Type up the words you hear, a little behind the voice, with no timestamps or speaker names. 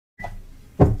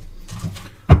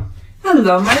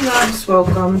Hello, my loves.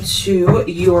 Welcome to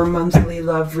your monthly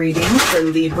love reading for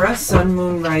Libra, Sun,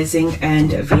 Moon, Rising,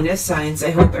 and Venus signs.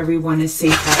 I hope everyone is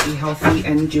safe, happy, healthy,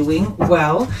 and doing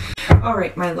well. All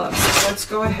right, my loves, let's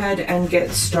go ahead and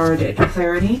get started.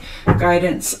 Clarity,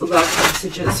 guidance, love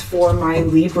messages for my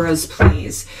Libras,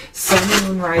 please. Sun,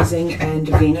 Moon, Rising, and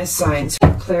Venus signs.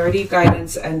 Clarity,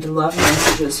 guidance, and love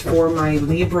messages for my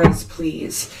Libras,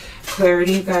 please.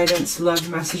 Clarity, guidance, love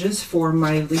messages for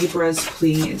my Libras,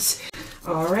 please.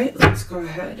 All right, let's go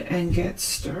ahead and get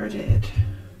started.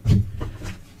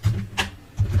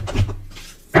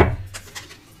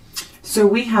 So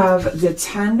we have the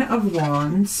 10 of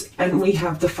Wands and we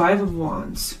have the 5 of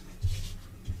Wands.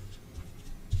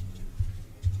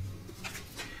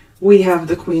 We have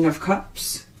the Queen of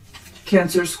Cups,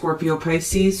 Cancer, Scorpio,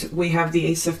 Pisces. We have the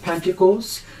Ace of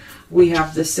Pentacles. We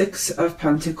have the 6 of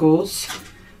Pentacles.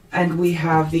 And we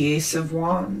have the Ace of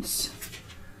Wands.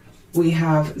 We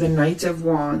have the Knight of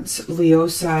Wands, Leo,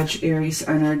 Sag, Aries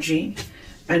energy.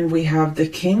 And we have the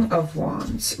King of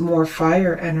Wands, more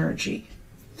fire energy.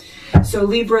 So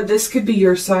Libra, this could be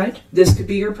your side. This could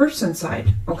be your person's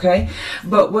side, okay?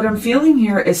 But what I'm feeling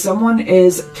here is someone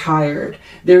is tired.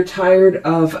 They're tired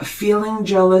of feeling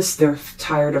jealous. They're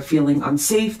tired of feeling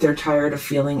unsafe. They're tired of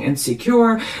feeling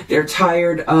insecure. They're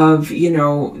tired of, you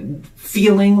know,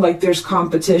 feeling like there's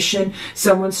competition.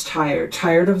 Someone's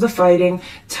tired of the fighting,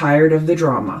 tired of the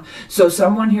drama. So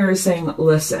someone here is saying,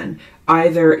 listen,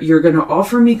 either you're going to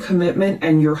offer me commitment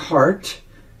and your heart,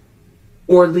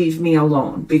 or leave me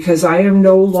alone, because I am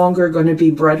no longer going to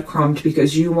be breadcrumbed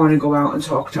because you want to go out and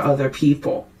talk to other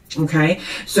people. Okay,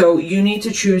 so you need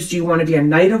to choose, do you want to be a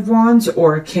Knight of Wands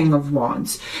or a King of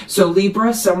Wands? So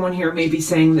Libra, someone here may be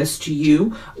saying this to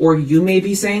you, or you may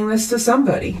be saying this to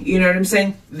somebody. You know what I'm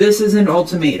saying? This is an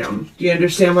ultimatum. Do you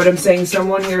understand what I'm saying?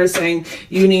 Someone here is saying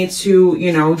you need to,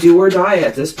 you know, do or die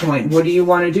at this point. What do you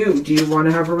want to do? Do you want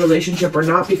to have a relationship or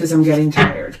not? Because I'm getting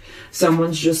tired.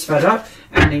 Someone's just fed up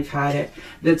and they've had it.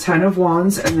 The 10 of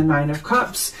Wands and the 9 of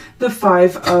Cups, the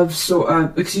 5 of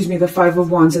the 5 of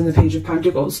Wands and the Page of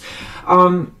Pentacles.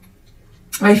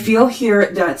 I feel here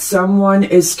that someone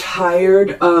is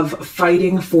tired of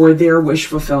fighting for their wish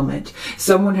fulfillment.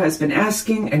 Someone has been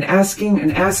asking and asking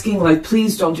and asking, like,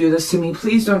 please don't do this to me.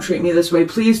 Please don't treat me this way.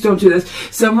 Please don't do this.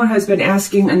 Someone has been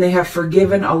asking and they have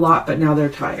forgiven a lot, but now they're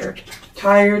tired.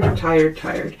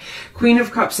 Tired. Queen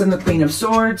of Cups and the Queen of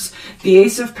Swords, the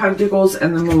Ace of Pentacles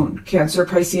and the Moon. Cancer,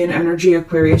 Piscean energy,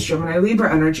 Aquarius, Gemini,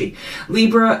 Libra energy.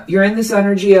 Libra, you're in this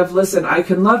energy of, listen, I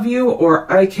can love you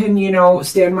or I can, you know,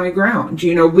 stand my ground.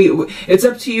 You know, it's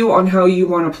up to you on how you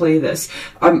want to play this.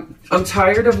 I'm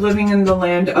tired of living in the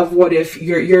land of what if.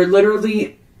 You're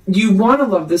literally... You want to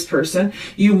love this person.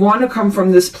 You want to come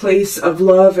from this place of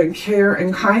love and care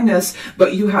and kindness,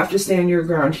 but you have to stand your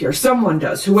ground here. Someone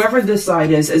does. Whoever this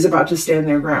side is about to stand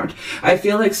their ground. I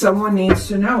feel like someone needs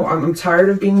to know. I'm tired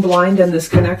of being blind in this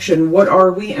connection. What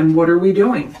are we and what are we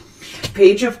doing?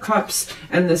 Page of Cups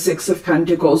and the 6 of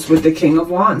Pentacles with the King of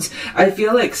Wands. I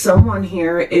feel like someone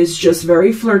here is just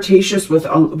very flirtatious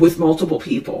with multiple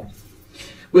people.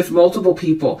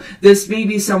 This may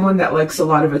be someone that likes a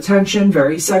lot of attention,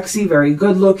 very sexy, very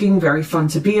good looking, very fun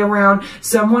to be around.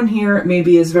 Someone here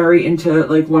maybe is very into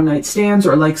like one night stands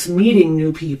or likes meeting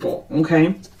new people,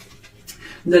 okay?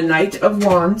 The Knight of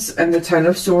Wands and the 10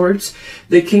 of Swords,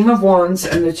 the King of Wands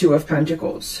and the 2 of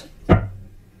Pentacles.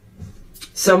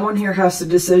 Someone here has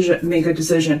to make a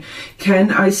decision. Can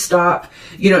I stop?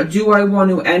 You know, do I want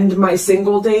to end my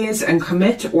single days and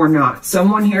commit or not?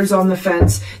 Someone here's on the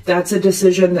fence. That's a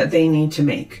decision that they need to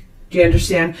make. Do you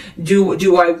understand?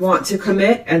 Do I want to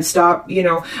commit and stop? You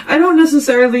know, I don't know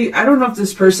if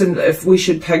this person, if we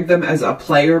should peg them as a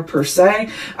player per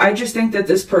se. I just think that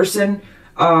this person,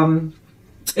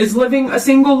 is living a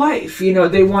single life. You know,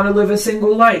 they want to live a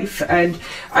single life. And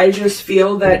I just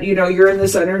feel that, you know, you're in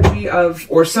this energy of,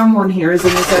 or someone here is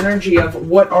in this energy of,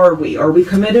 what are we? Are we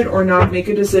committed or not? Make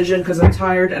a decision because I'm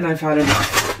tired and I've had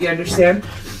enough. You understand?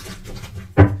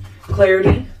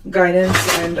 Clarity,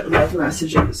 guidance, and love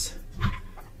messages.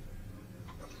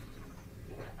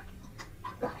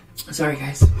 Sorry,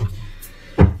 guys.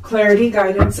 Clarity,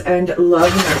 guidance, and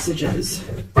love messages.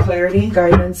 Clarity,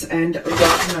 guidance, and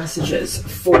love messages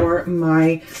for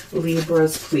my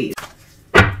Libras, please.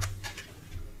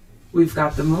 We've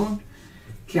got the Moon,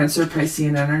 Cancer,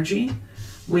 Piscean energy.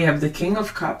 We have the King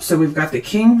of Cups. So we've got the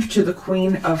King to the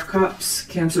Queen of Cups,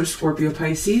 Cancer, Scorpio,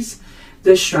 Pisces.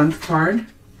 The Strength card.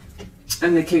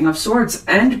 And the King of Swords.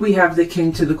 And we have the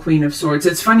King to the Queen of Swords.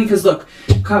 It's funny because look,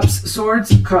 Cups,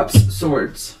 Swords, Cups,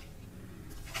 Swords.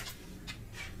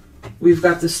 We've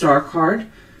got the Star card,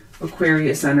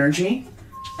 Aquarius energy.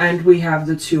 and we have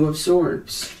the Two of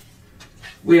Swords.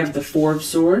 We have the Four of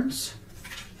Swords,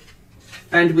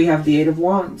 and we have the Eight of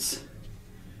Wands.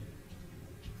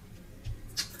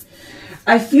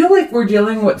 I feel like we're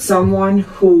dealing with someone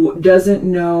who doesn't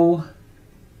know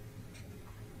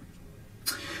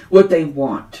what they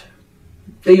want.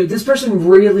 This person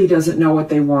really doesn't know what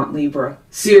they want, Libra.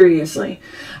 Seriously.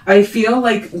 I feel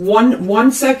like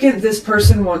one second this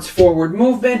person wants forward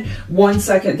movement, 1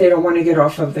 second they don't want to get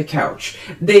off of the couch.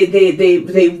 They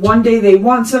one day they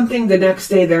want something, the next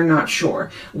day they're not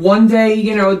sure. One day,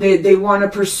 you know, they want to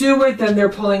pursue it, then they're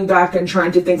pulling back and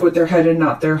trying to think with their head and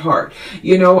not their heart.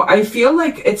 You know, I feel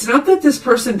like it's not that this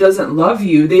person doesn't love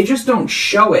you, they just don't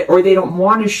show it, or they don't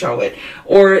want to show it,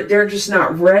 or they're just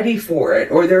not ready for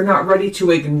it, or they're not ready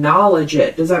to acknowledge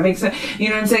it. Does that make sense? You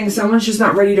know what I'm saying? Someone's just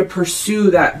not ready to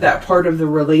pursue that part of the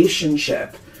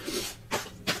relationship.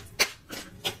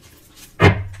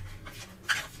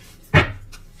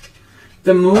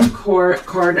 The Moon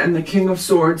card and the King of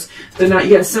Swords.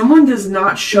 Yes, someone does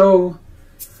not show.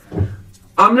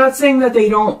 I'm not saying that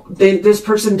this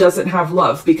person doesn't have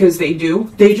love, because they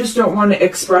do. They just don't want to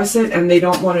express it, and they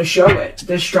don't want to show it.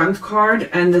 The Strength card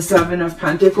and the Seven of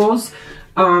Pentacles.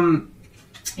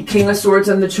 King of Swords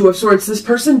and the Two of Swords. This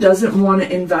person doesn't want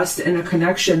to invest in a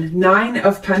connection. Nine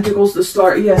of Pentacles, the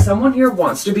Star. Yeah, someone here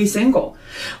wants to be single.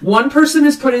 One person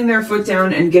is putting their foot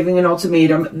down and giving an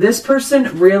ultimatum. This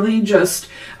person really just,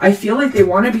 I feel like they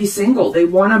want to be single. They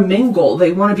want to mingle.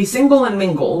 They want to be single and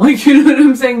mingle. Like, you know what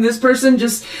I'm saying? This person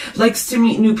just likes to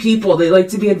meet new people. They like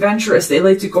to be adventurous. They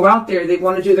like to go out there. They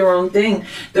want to do their own thing.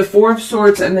 The Four of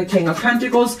Swords and the King of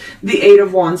Pentacles. The Eight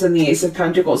of Wands and the Ace of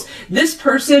Pentacles. This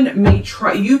person may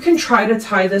try, you can try to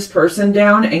tie this person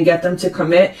down and get them to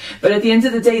commit, but at the end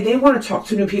of the day, they want to talk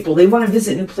to new people. They want to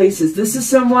visit new places. This is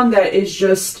someone that is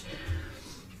just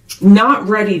not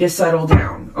ready to settle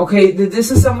down. Okay,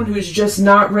 this is someone who's just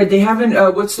not ready. They haven't,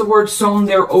 what's the word, sown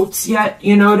their oats yet.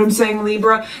 You know what I'm saying,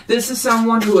 Libra? This is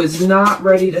someone who is not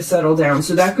ready to settle down.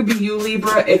 So that could be you,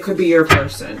 Libra. It could be your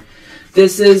person.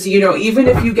 This is, you know, even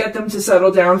if you get them to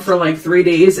settle down for like 3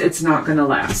 days, it's not going to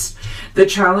last. The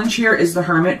challenge here is the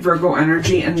Hermit, Virgo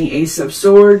energy, and the Ace of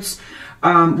Swords.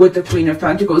 With the Queen of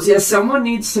Pentacles. Yes, someone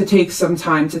needs to take some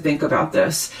time to think about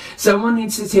this. Someone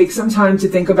needs to take some time to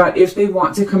think about if they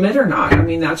want to commit or not. I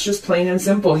mean, that's just plain and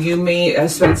simple. You may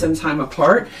spend some time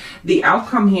apart. The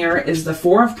outcome here is the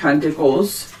Four of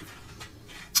Pentacles,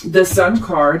 the Sun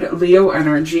card, Leo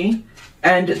energy,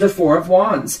 and the Four of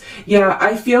Wands. Yeah,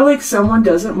 I feel like someone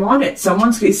doesn't want it.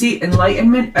 Someone's, you see,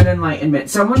 enlightenment and enlightenment.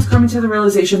 Someone's coming to the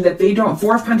realization that they don't.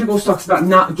 Four of Pentacles talks about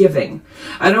not giving.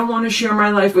 I don't want to share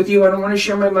my life with you. I don't want to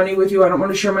share my money with you. I don't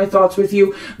want to share my thoughts with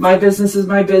you. My business is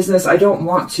my business. I don't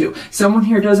want to. Someone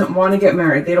here doesn't want to get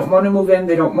married. They don't want to move in.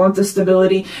 They don't want the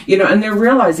stability, you know, and they're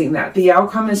realizing that. The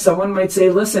outcome is someone might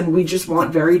say, listen, we just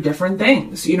want very different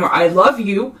things. You know, I love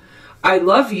you. I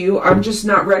love you. I'm just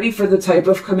not ready for the type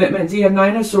of commitment. You have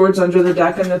Nine of Swords under the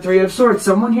deck and the Three of Swords.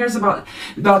 Someone here is about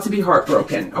to be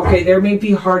heartbroken. Okay, there may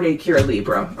be heartache here,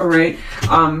 Libra. All right.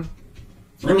 I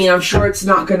mean, I'm sure it's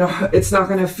not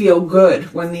gonna feel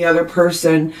good when the other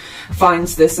person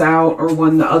finds this out, or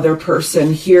when the other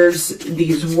person hears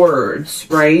these words,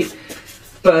 right?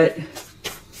 But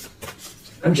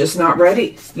I'm just not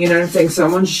ready. You know what I'm saying?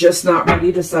 Someone's just not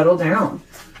ready to settle down.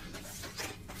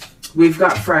 We've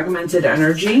got fragmented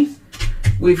energy,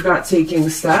 we've got taking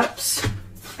steps,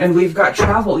 and we've got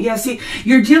travel. Yeah, see,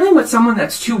 you're dealing with someone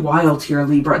that's too wild here,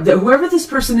 Libra. Whoever this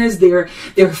person is, they're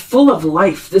full of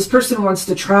life. This person wants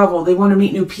to travel. They want to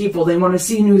meet new people. They want to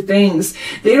see new things.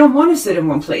 They don't want to sit in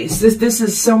one place. This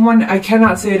is someone, I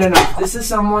cannot say it enough. This is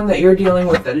someone that you're dealing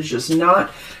with that is just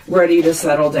not ready to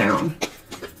settle down.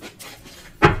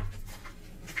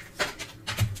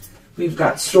 We've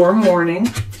got storm warning.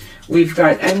 We've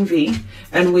got envy,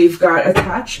 and we've got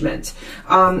attachment.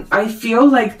 I feel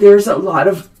like there's a lot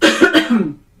of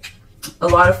a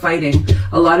lot of fighting,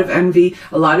 a lot of envy,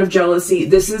 a lot of jealousy.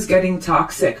 This is getting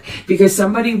toxic because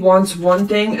somebody wants one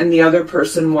thing and the other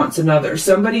person wants another.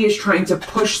 Somebody is trying to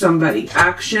push somebody.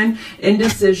 Action,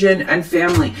 indecision, and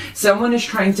family. Someone is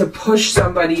trying to push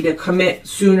somebody to commit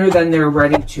sooner than they're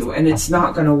ready to, and it's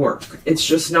not going to work. It's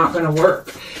just not going to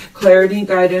work. Clarity,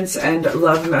 guidance, and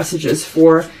love messages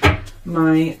for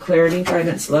my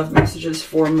love messages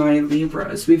for my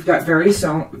Libras. We've got very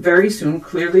soon,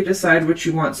 clearly decide what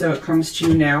you want so it comes to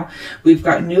you now. We've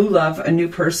got new love, a new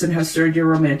person has stirred your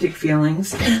romantic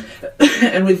feelings.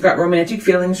 And we've got romantic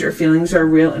feelings, your feelings are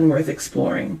real and worth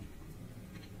exploring.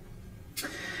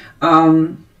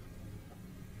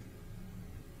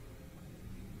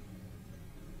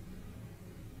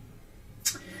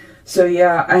 So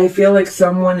yeah, I feel like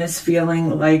someone is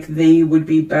feeling like they would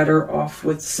be better off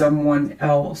with someone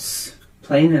else.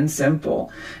 Plain and simple.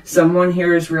 Someone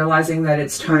here is realizing that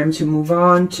it's time to move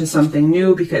on to something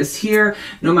new, because here,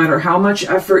 no matter how much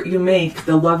effort you make,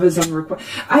 the love is unrequited.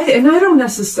 And I don't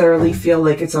necessarily feel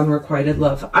like it's unrequited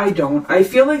love. I don't. I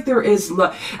feel like there is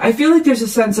love. I feel like there's a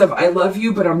sense of, I love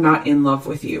you, but I'm not in love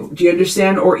with you. Do you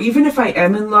understand? Or even if I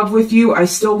am in love with you, I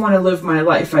still want to live my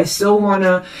life. I still want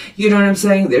to, you know what I'm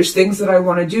saying? There's things that I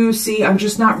want to do. See, I'm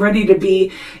just not ready to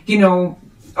be, you know,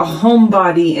 a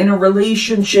homebody in a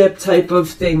relationship type of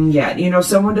thing yet. You know,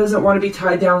 someone doesn't want to be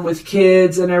tied down with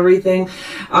kids and everything.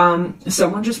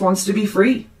 Someone just wants to be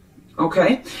free.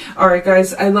 Okay? All right,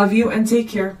 guys. I love you and take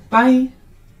care. Bye.